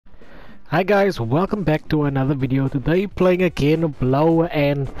Hi guys, welcome back to another video. Today playing again Blow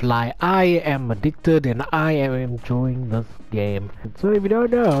and Fly. I am addicted and I am enjoying this game. So if you don't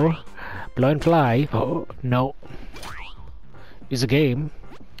know, Blow and Fly, oh no, is a game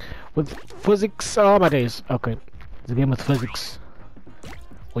with physics. Oh my days. Okay, it's a game with physics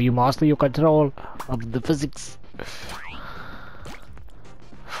where you master your control of the physics.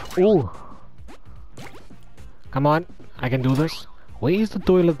 Ooh, come on, I can do this. Where is the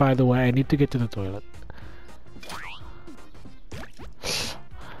toilet, by the way? I need to get to the toilet.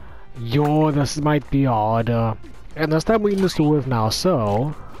 Yo, this might be harder. And this time we're in the sewers now,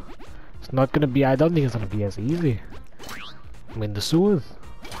 so it's not gonna be. I don't think it's gonna be as easy. I'm in the sewers.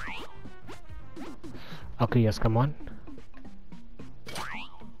 Okay, yes, come on.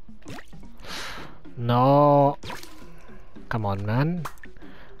 No. Come on, man.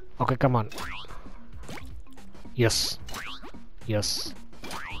 Okay, come on. Yes. Yes.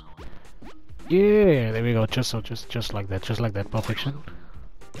 Yeah, there we go. Just like that. Perfection.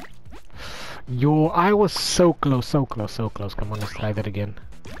 Yo, I was so close. Come on, let's try that again.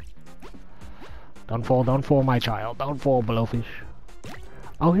 Don't fall, my child. Don't fall, blowfish.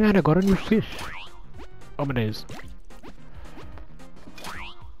 Oh yeah, and I got a new fish. Oh my days.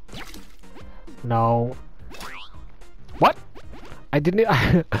 No. What? I didn't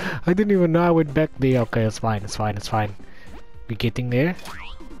even know I went back there. Okay, it's fine. Be getting there.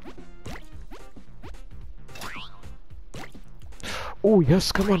 Oh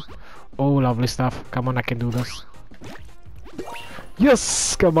yes, come on. Oh, lovely stuff. Come on, I can do this.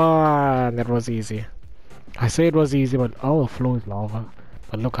 Yes, come on. That was easy. I say it was easy, but oh, the floor is lava.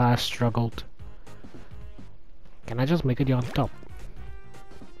 But look how I struggled. Can I just make it here on top?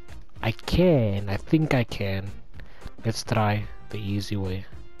 I can. I think I can. Let's try the easy way.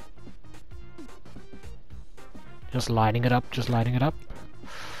 Just lining it up.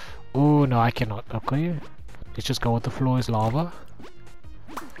 Oh no, I cannot. Okay, let's just go with the floor is lava.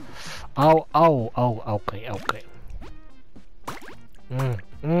 Oh, okay.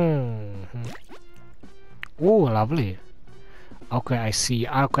 Oh, lovely. Okay, I see.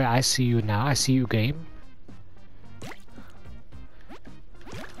 Okay, I see you now. I see you, game.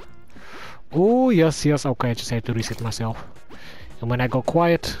 Oh, yes. Okay, I just had to reset myself. And when I go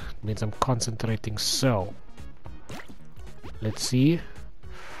quiet, it means I'm concentrating. So, let's see.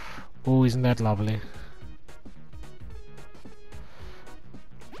 Oh, isn't that lovely?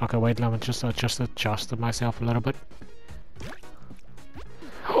 Okay, wait, let me just adjust myself a little bit.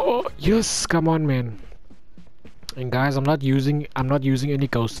 Oh, yes, come on, man. And guys, I'm not using any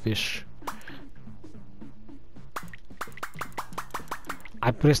ghost fish.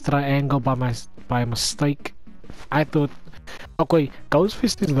 I pressed triangle by mistake. I thought, okay, ghost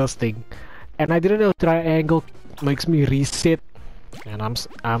fish is this thing, and I didn't know triangle makes me reset, and I'm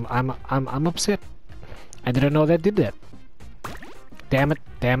upset. I didn't know that did that. Damn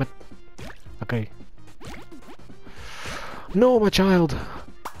it. Okay. No, my child.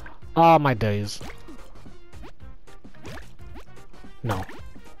 Ah, my days. No.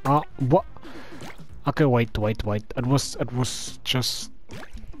 What? Okay, wait. It was just.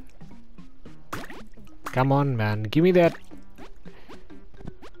 Come on, man. Give me that.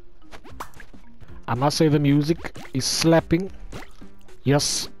 I must say the music is slapping.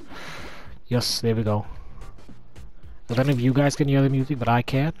 Yes, there we go. I don't know if you guys can hear the music, but I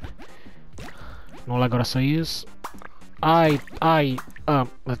can. And all I gotta say is,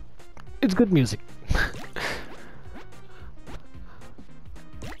 it's good music.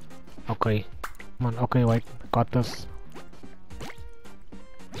 Okay, come on. Okay, wait, got this.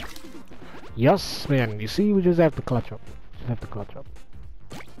 Yes, man. You see, we just have to clutch up.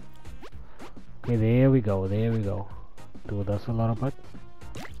 Okay, there we go. Do this a little bit.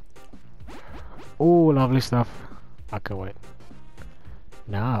 Oh, lovely stuff. Okay, wait.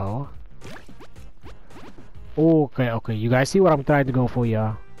 Now. Okay. You guys see what I'm trying to go for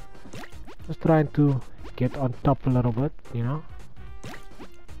here? Just trying to get on top a little bit, you know?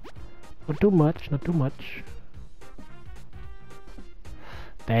 Not too much.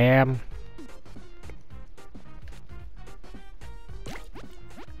 Damn.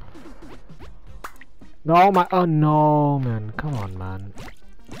 No, oh no, man. Come on, man.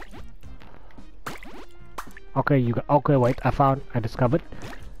 Okay, okay, wait,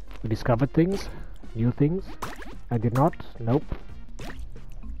 we discovered things, new things. I did not, nope.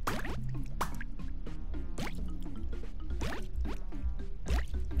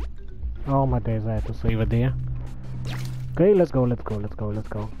 Oh my days, I have to save it there. Okay, let's go.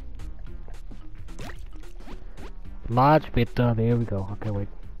 Much better, there we go. Okay, wait.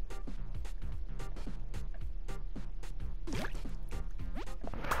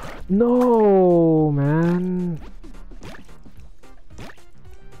 No, man.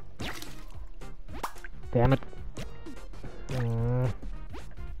 Damn it.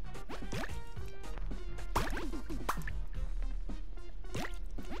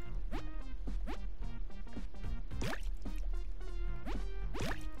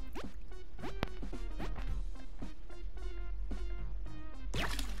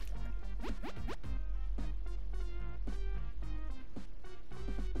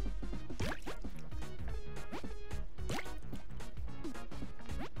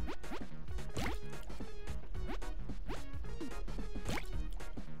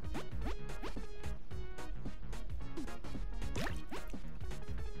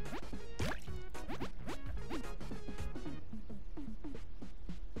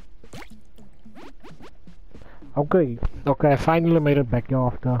 Okay, I finally made it back here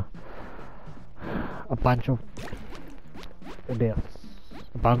after a bunch of deaths,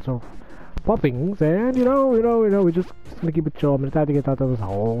 a bunch of poppings, and we just gonna keep it chill. I'm gonna try to get out of this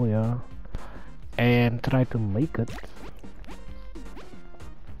hole, yeah, and try to make it.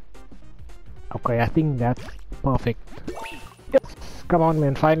 Okay, I think that's perfect. Yes, come on,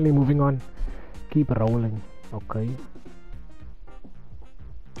 man. Finally moving on. Keep rolling. Okay.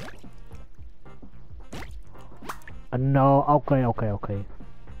 No, okay.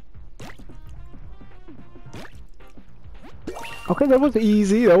 Okay, that was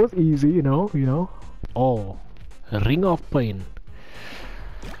easy, you know. Oh, ring of pain.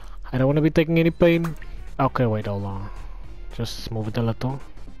 I don't want to be taking any pain. Okay, wait, hold on. Just move it a little.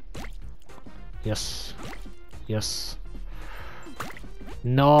 Yes.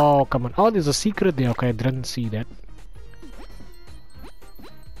 No, come on. Oh, there's a secret there. Okay, I didn't see that.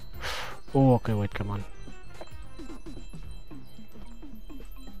 Oh, okay, wait, come on.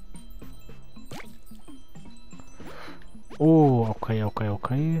 Oh,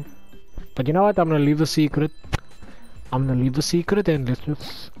 okay. But you know what? I'm gonna leave the secret. And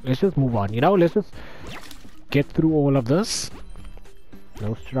let's just move on. Let's just get through all of this.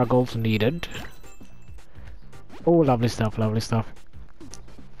 No struggles needed. Oh, lovely stuff. And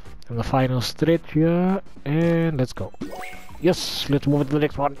the final stretch here, and let's go. Yes, let's move to the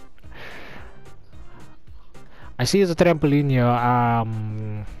next one. I see there's a trampoline here.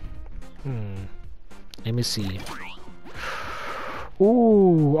 Let me see.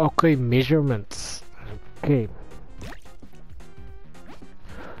 Ooh, okay, measurements. Okay.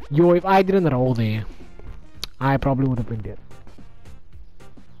 Yo, if I didn't roll there, I probably would have been dead.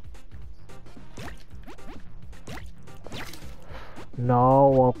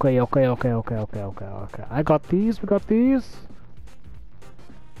 No, okay. I got these, we got these.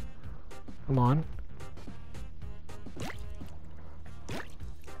 Come on.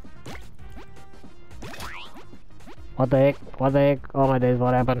 What the heck? Oh my days,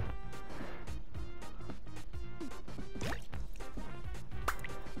 what happened?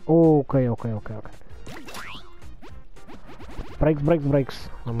 Okay. Brakes.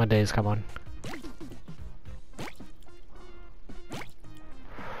 Oh my days, come on.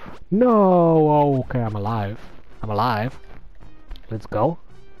 No, okay, I'm alive. Let's go.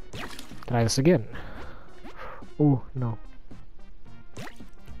 Try this again. Oh, no.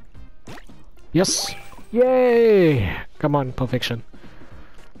 Yes! Yay! Come on, perfection.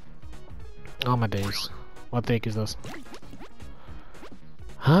 Oh my days. What the heck is this?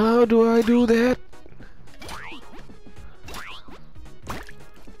 How do I do that?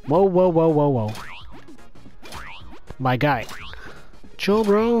 Whoa. My guy. Chill,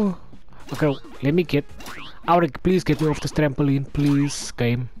 bro. Okay, let me get out. Please get me off this trampoline, please.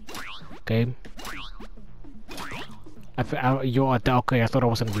 Game. Okay, I thought I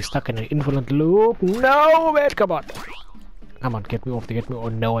was gonna be stuck in an infinite loop. No, man, come on, get me off. Oh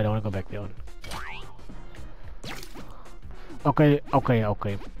no, I don't wanna go back there. Okay.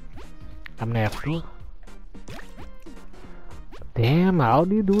 I'm gonna have to. Damn, how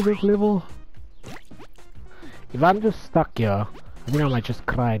do you do this level? If I'm just stuck here, I think I might just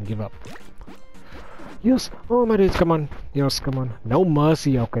cry and give up. Yes! Oh my days, come on. Yes, come on. No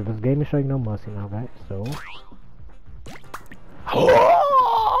mercy. Okay, this game is showing no mercy now, guys. So...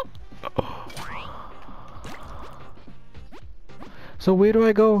 So where do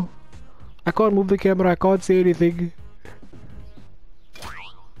I go? I can't move the camera, I can't say anything.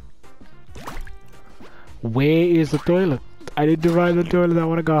 Where is the toilet? I need to find the toilet, I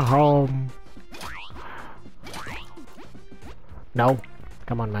wanna go home. No.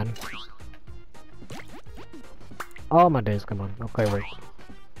 Come on, man. Oh my days, come on. Okay, wait.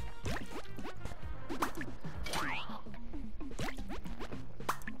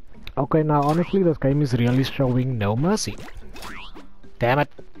 Okay, now honestly this game is really showing no mercy. Damn it.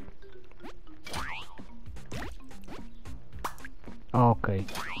 Okay.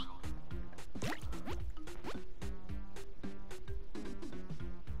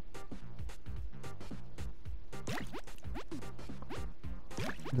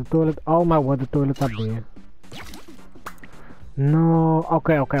 The toilet. Oh my word, the toilet's up there. No.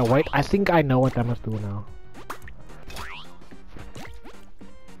 Okay, okay, wait. I think I know what I must do now.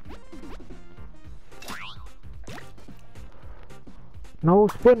 No,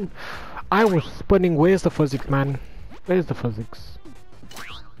 spin. I was spinning. Where's the physics, man? Where's the physics?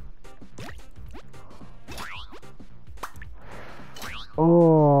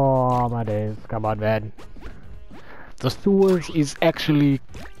 Oh my days. Come on, man. The sewers is actually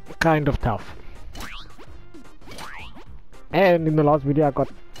kind of tough. And in the last video I got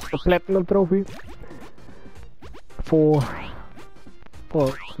a platinum trophy for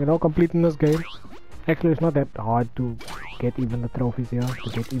you know, completing this game. Actually, it's not that hard to get even the trophies here, to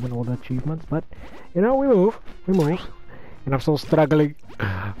get even all the achievements, but you know, we move, and I'm still struggling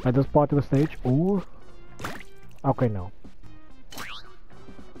at this part of the stage. Ooh. Okay, no.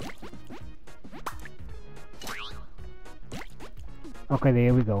 Okay,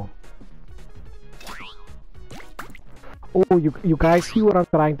 there we go. Oh, you guys see what I'm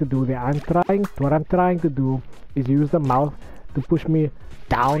trying to do there? What I'm trying to do is use the mouth to push me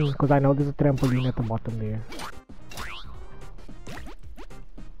down, because I know there's a trampoline at the bottom there.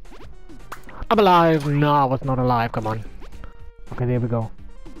 I'm alive! No, I was not alive, come on. Okay, there we go.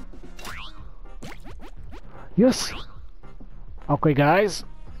 Yes! Okay, guys.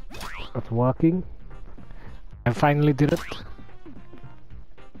 It's working. I finally did it.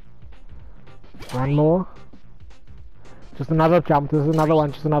 One more. Just another jump, just another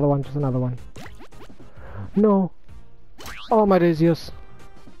one, just another one, just another one. No. Oh my days, yes.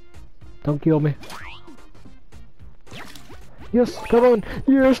 Don't kill me. Yes, come on.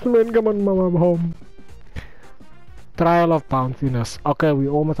 Yes, man, come on, mama, I'm home. Trial of bounciness. Okay,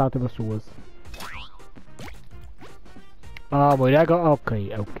 we're almost out of the sewers. Oh, where did I go?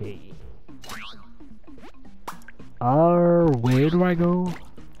 Okay, okay. Where do I go?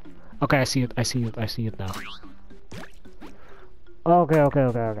 Okay, I see it, I see it, I see it now. Okay, okay,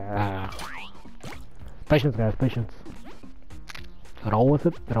 okay, okay. Patience, guys, patience. Roll with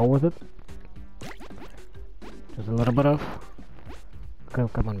it, roll with it. Just a little bit of... Okay,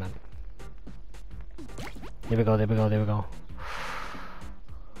 come on, man. There we go, there we go, there we go.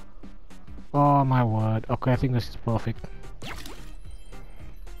 Oh my word. Okay, I think this is perfect.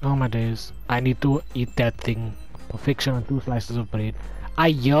 Oh my days. I need to eat that thing. Perfection and 2 slices of bread. I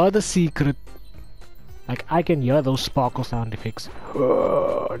hear the secret. Like, I can hear those sparkle sound effects.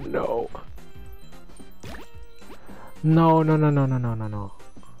 Oh, no. No, no, no, no, no, no, no, no.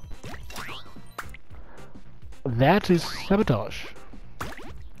 That is sabotage.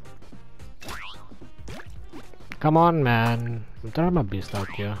 Come on, man. I'm trying my best out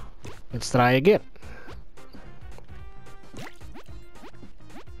here. Let's try again.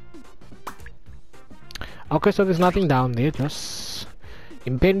 Okay, so there's nothing down there, just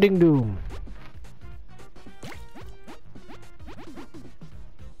impending doom.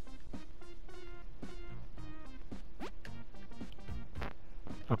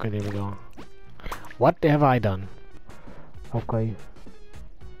 Okay, there we go. What have I done? Okay.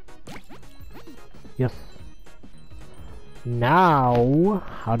 Yes. Now,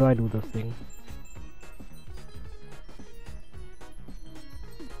 how do I do this thing?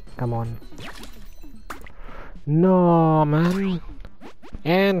 Come on. No, man.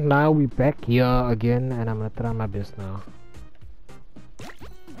 And now we're back here again, and I'm gonna try my best now.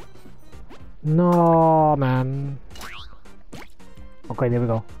 No, man. Okay, there we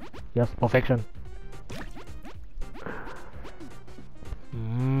go. Yes, perfection.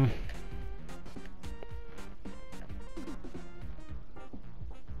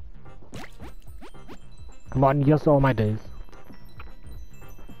 Come on, yes, all my days.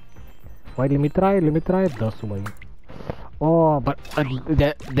 Wait, let me try it this way. Oh, but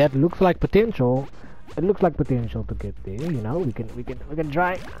that looks like potential. It looks like potential to get there. You know, we can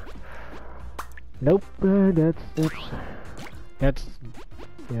try. Nope, that's yep.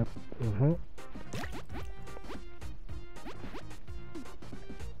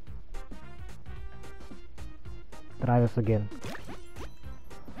 Try this again.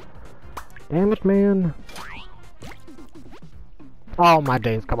 Damn it, man. Oh my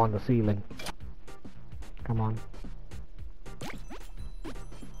days, come on, the ceiling. Come on.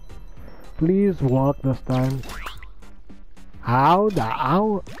 Please work this time. How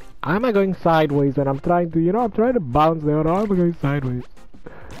am I going sideways when I'm trying to, you know, I'm trying to bounce there, how am I going sideways? I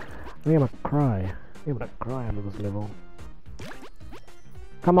think I'm gonna cry. I'm gonna cry under this level.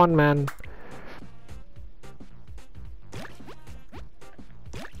 Come on, man.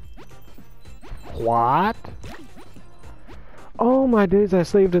 What? Oh my days, I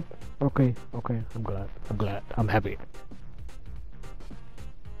saved it. Okay, okay, I'm glad. I'm glad. I'm happy.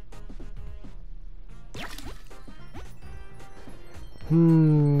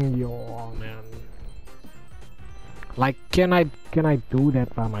 Yo, man. Like, can I do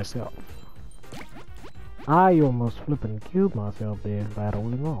that by myself? I almost flippin' killed myself there by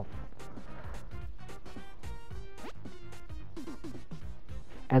rolling off.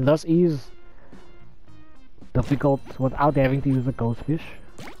 And thus is difficult without having to use a ghost fish.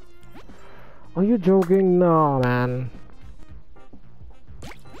 Are you joking? No, man.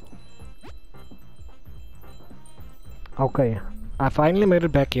 Okay, I finally made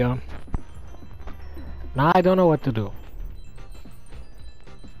it back here. Now I don't know what to do.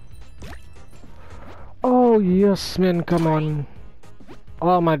 Oh yes, man, come on.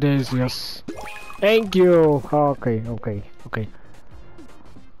 Oh my days, yes. Thank you. Okay, okay, okay.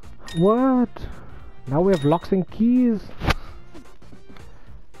 What? Now we have locks and keys.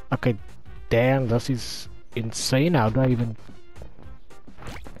 Okay, damn, this is insane. How do I even...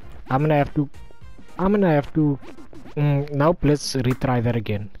 I'm gonna have to... Nope, let's retry that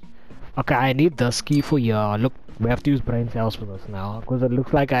again. Okay, I need this key for here. Look, we have to use brain cells for this now, because it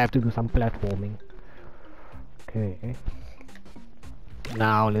looks like I have to do some platforming. Okay.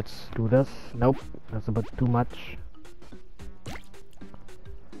 Now let's do this. Nope, that's a bit too much.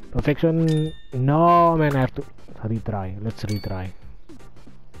 Perfection. No, man, I have to retry. Let's retry.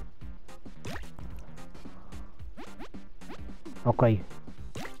 Okay.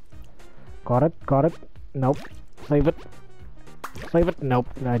 Got it, got it. Nope. Save it. Save it. Nope,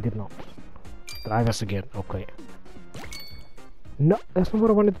 I did not. Try this again. Okay. No, that's not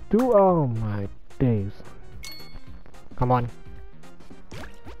what I wanted to do. Oh my days. Come on.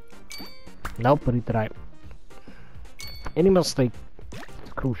 Nope, retry. Any mistake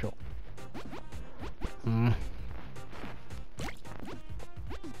is crucial.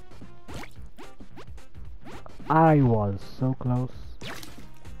 I was so close.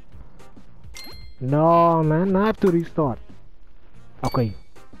 No, man, I have to restart. Okay.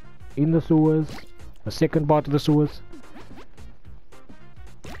 In the sewers. The second part of the sewers.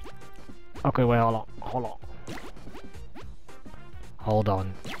 Okay, wait, hold on. Hold on. Hold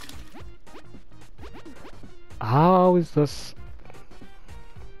on. How is this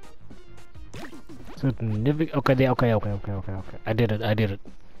significant? Okay, there. Okay. I did it.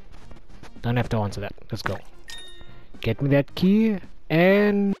 Don't have to answer that. Let's go. Get me that key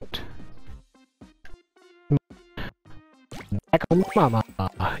and back home, mama.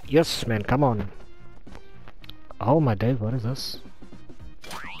 Yes, man. Come on. Oh my days. What is this?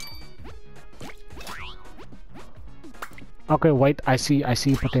 Okay, wait. I see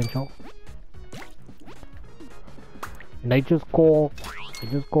potential. Nature's call.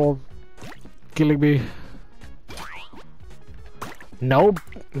 It just calls killing me. Nope.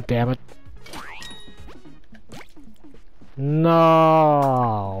 Damn it.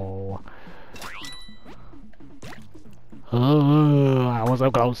 No. I was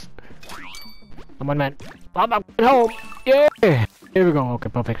so close. Come on, man. I'm home. Yeah. Here we go. Okay,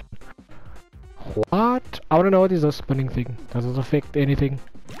 perfect. What? I wanna know what is the spinning thing. Does it affect anything?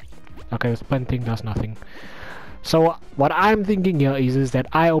 Okay, the spin thing does nothing. So what I'm thinking here is that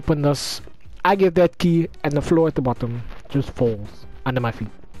I open this, I give that key, and the floor at the bottom just falls under my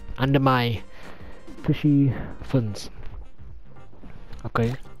feet, under my fishy fins.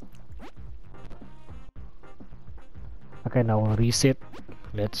 Okay. Okay, now reset.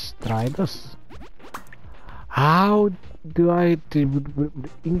 Let's try this. How do I do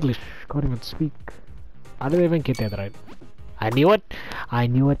English? Can't even speak. How did I even get that right? I knew it. I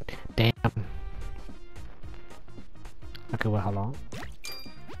knew it. Damn. Okay, well, how long?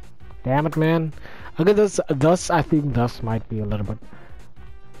 Damn it, man. Okay, this I think this might be a little bit.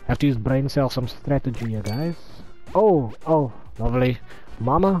 Have to use brain cell, some strategy here, guys. Oh, lovely.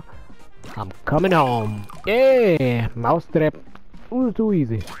 Mama, I'm coming home. Yeah, mouse trap. Ooh, too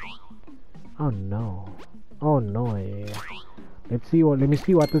easy. Oh no. Oh no. Yeah. Let me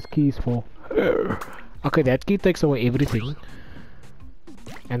see what this key is for. Okay, that key takes away everything.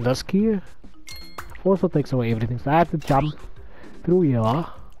 And this key also takes away everything, so I have to jump through here.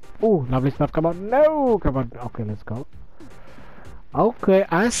 Oh, lovely stuff. Come on. No, come on. Okay, let's go. Okay,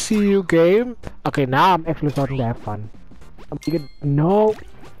 I see you, game. Okay, now I'm actually starting to have fun. I'm thinking, no.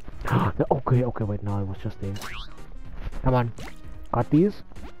 Okay, wait, no, it was just there. Come on. Got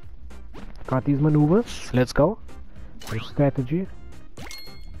these maneuvers. Let's go. Some strategy.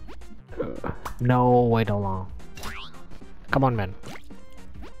 No, wait, hold on. Come on, man.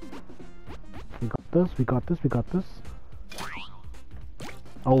 We got this.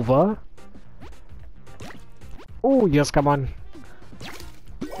 Over. Oh, yes, come on.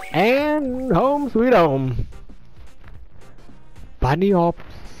 And home sweet home. Bunny hops,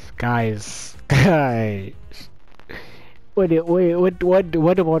 guys. Guys. What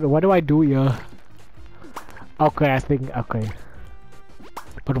do I do here? Okay, I think, okay.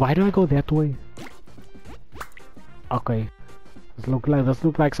 But why do I go that way? Okay. This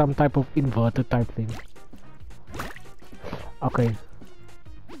look like some type of inverted type thing. Okay.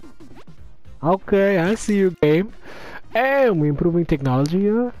 Okay, I see you, game. And we're improving technology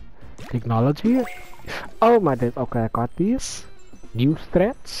here. Technology. Oh my days. Okay, I got these. New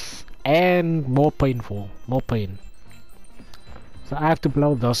threats. And more painful. More pain. So I have to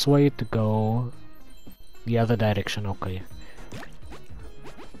blow this way to go the other direction. Okay.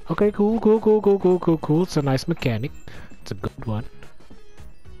 Okay, cool. It's a nice mechanic. It's a good one.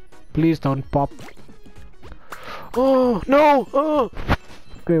 Please don't pop. Oh, no! Oh!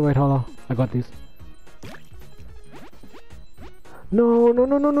 Okay, wait, hold on. I got this. No.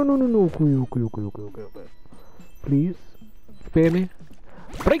 Okay. Please. Spare me.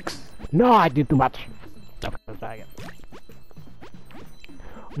 Brakes! No, I did too much. Okay, let's try again.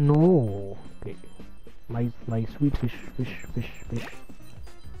 No. Okay. My sweet fish.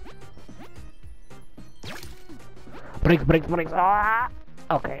 Brakes. Ah!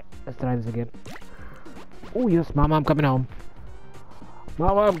 Okay, let's try this again. Oh yes, Mama, I'm coming home.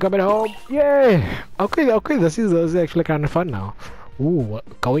 Yeah. Okay. This is actually kind of fun now. Ooh,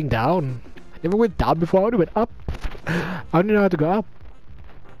 going down. I never went down before. I only went up. I only know how to go up.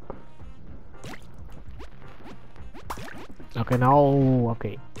 Okay, now.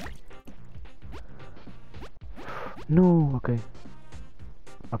 Okay. No. Okay.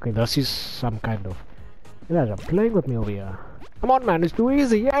 Okay, this is some kind of. You guys are playing with me over here. Come on, man, it's too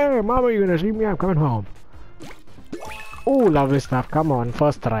easy. Yeah, Mama, you're gonna see me. I'm coming home. Oh, lovely stuff. Come on,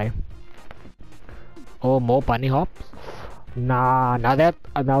 first try. Oh, more bunny hops. Nah, now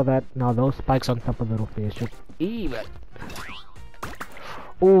those spikes on top of the roof is just evil.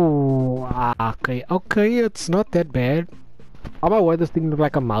 Oh, okay, it's not that bad. Oh my word, this thing looks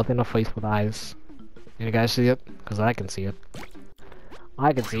like a mouth and a face with eyes. You guys see it? Because I can see it.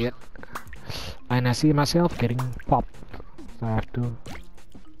 And I see myself getting popped. So I have to...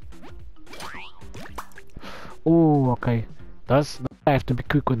 Oh, okay. Thus, I have to be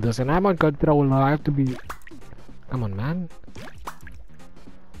quick with this, and I'm on controller. I have to be... Come on, man.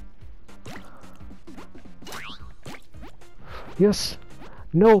 Yes.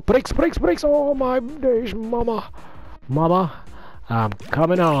 No, brakes. Oh my days, Mama. I'm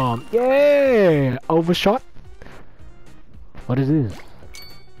coming home. Yeah! Overshot. What is this?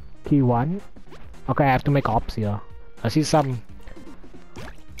 Key 1. Okay, I have to make ops here. I see some...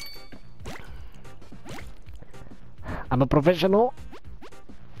 I'm a professional.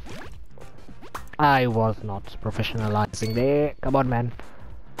 I was not professionalizing there. Come on, man.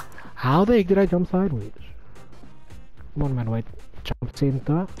 How the heck did I jump sideways? Come on, man, wait. Jump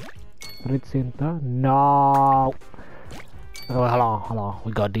center. Red center. No. Oh, hello.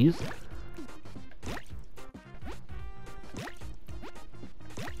 We got these.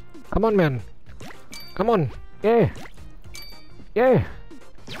 Come on, man. Come on. Yeah.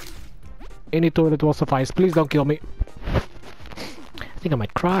 Any toilet will suffice. Please don't kill me. I think I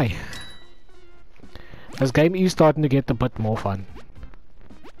might cry. This game is starting to get a bit more fun.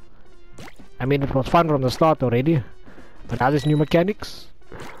 I mean, it was fun from the start already. But now there's new mechanics.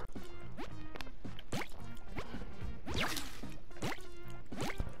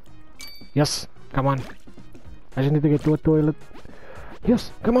 Yes, come on. I just need to get to a toilet.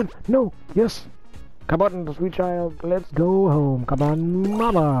 Yes, come on. No, yes. Come on, sweet child. Let's go home. Come on,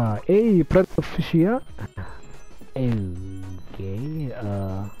 Mama. Hey, Prince of Fish here. Okay,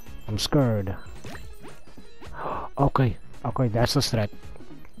 I'm scared. Okay, that's the threat.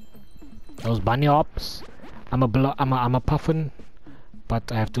 Those bunny hops. I'm a puffin,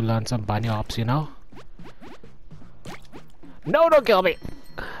 but I have to learn some bunny hops, you know. No, don't kill me.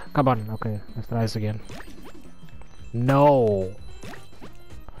 Come on, okay, let's try this again. No.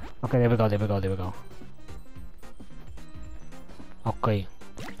 Okay, there we go. Okay.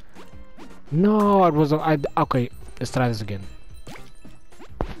 No, it was okay. Let's try this again.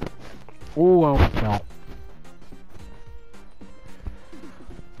 Oh no.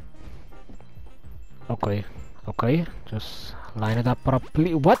 Okay. Just line it up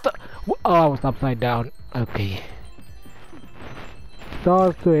properly. What the? Oh, I was upside down. Okay.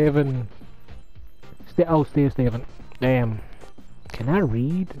 Stars to heaven. Stairs to heaven. Damn. Can I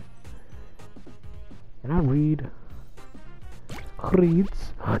read?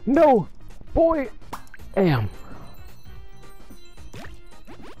 Reads? No! Boy! Damn.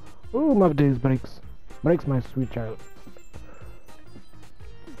 Oh, my days breaks. Breaks, my sweet child.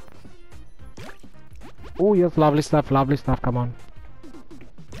 Oh yes, lovely stuff, come on.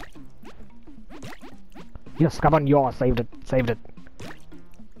 Yes, come on, yo, saved it.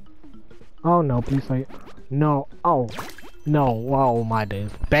 Oh no, please say no. Oh no, wow, my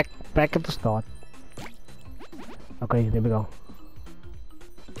days. Back at the start. Okay, there we go.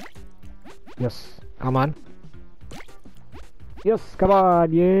 Yes, come on. Yes, come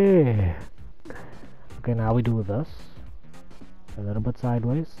on, yeah. Okay, now we do this. A little bit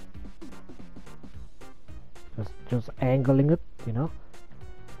sideways. Just angling it, you know.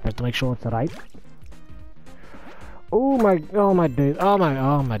 Have to make sure it's right. Oh my days, oh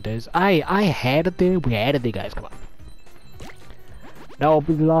my days. I had it there, we had it there, guys, come on. Nope,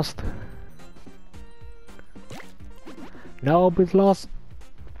 it's lost. Nope, it's lost.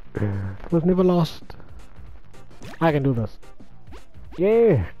 It was never lost. I can do this.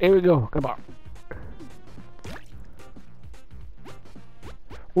 Yeah, here we go, come on.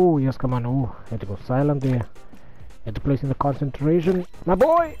 Oh yes, come on. Oh, had to go silent there. Had to place in the concentration. My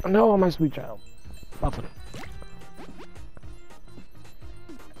boy! No, my sweet child. Buffalo.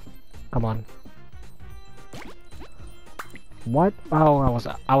 Come on. What? Oh,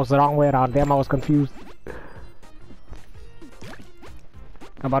 I was the wrong way around. Damn, I was confused.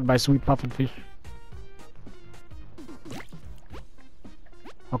 Come on, my sweet puffin fish.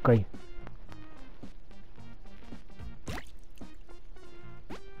 Okay.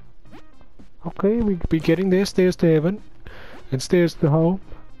 Okay, we getting there. Stairs to heaven and stairs to home.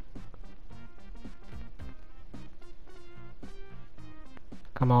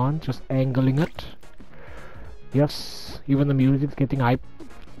 Come on, just angling it. Yes, even the music's getting hype.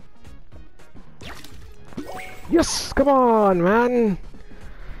 Yes, come on, man.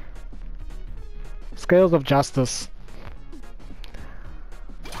 Scales of justice.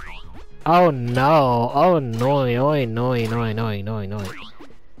 Oh no! Oh no! Oi, no!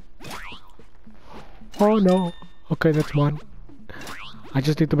 Oh no! Okay, that's one. I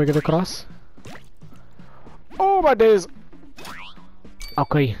just need to make it across. Oh my days!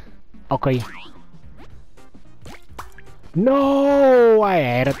 Okay. Okay. No! I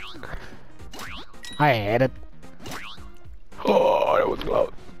had it. I had it. Oh, that was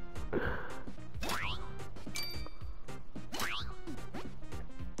close.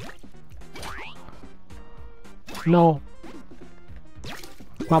 No.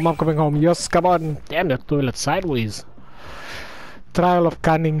 Mom, I'm coming home. Yes, come on. Damn, the toilet sideways. Trial of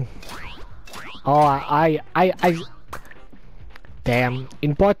cunning. Oh, I damn.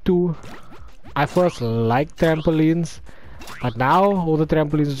 In part 2, I first liked trampolines, but now all the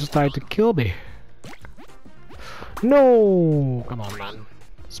trampolines are just trying to kill me. No! Come on, man.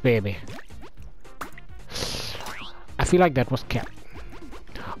 Spare me. I feel like that was kept.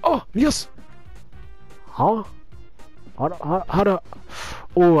 Oh, yes! Huh? How do...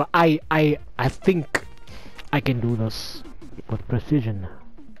 Oh, I think I can do this with precision.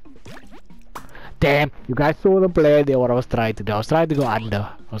 Damn, you guys saw the play there, what I was trying to do. I was trying to go under.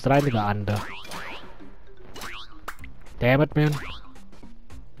 Damn it, man.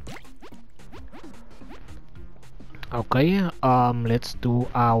 Okay, let's do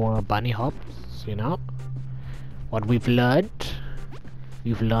our bunny hops, you know. What we've learned.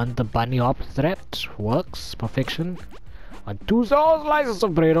 We've learned the bunny hop thread works, perfection. On 2 slices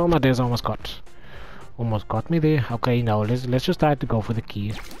of bread. Oh my days, almost got me there. Okay, now let's just try to go for the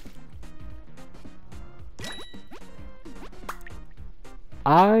key.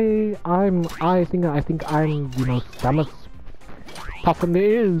 I think I'm, you know, dumbest puffin there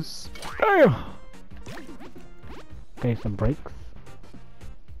is. Okay, some brakes.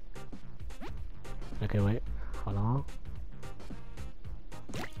 Okay, wait, hold on.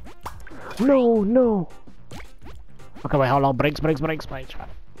 No. Okay, wait, hold on. Brakes.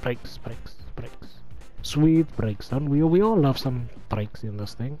 Sweet brakes. Don't we all love some brakes in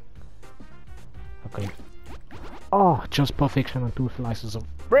this thing. Okay. Oh, just perfection on 2 slices of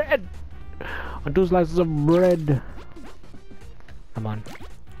bread. Come on.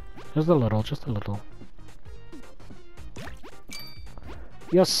 Just a little.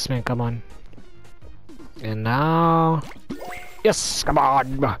 Yes, man, come on. And now... Yes, come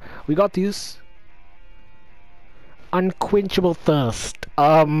on. We got these. Unquenchable thirst.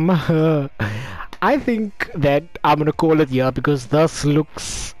 I think that I'm gonna call it here because this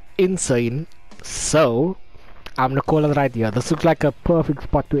looks insane. So, I'm gonna call it right here. This looks like a perfect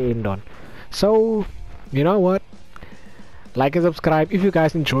spot to end on. So, you know what? Like and subscribe. If you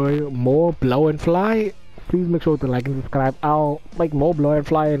guys enjoy more blow and fly, please make sure to like and subscribe. I'll make more blow and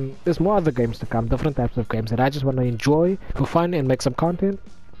fly, and there's more other games to come, different types of games that I just want to enjoy for fun and make some content.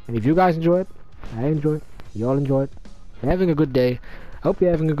 And if you guys enjoy it, I enjoy. You all enjoyed. Having a good day. Hope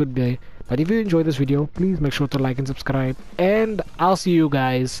you're having a good day. But if you enjoyed this video, please make sure to like and subscribe. And I'll see you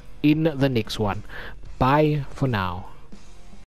guys in the next one. Bye for now.